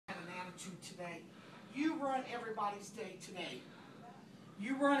attitude today. You run everybody's day today.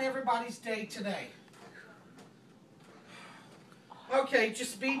 You run everybody's day today. Okay,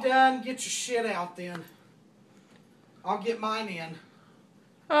 just be done. Get your shit out then. I'll get mine in.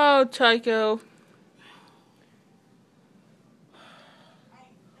 Oh, Tycho.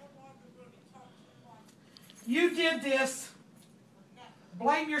 You did this.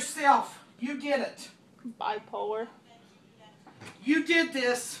 Blame yourself. You did it. Bipolar. You did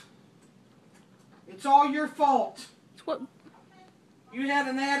this. It's all your fault. It's what? You had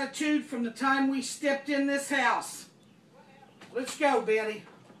an attitude from the time we stepped in this house. Let's go, Betty.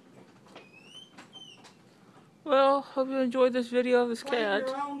 Well, hope you enjoyed this video of this Blame cat.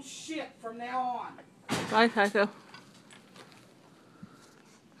 your own shit from now on. Bye, Tycho.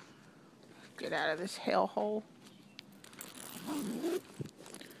 Get out of this hellhole.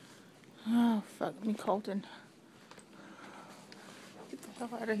 Oh, fuck me, Colton. Get the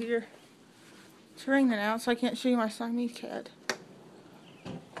hell out of here. It's raining out, so I can't show you my Siamese cat.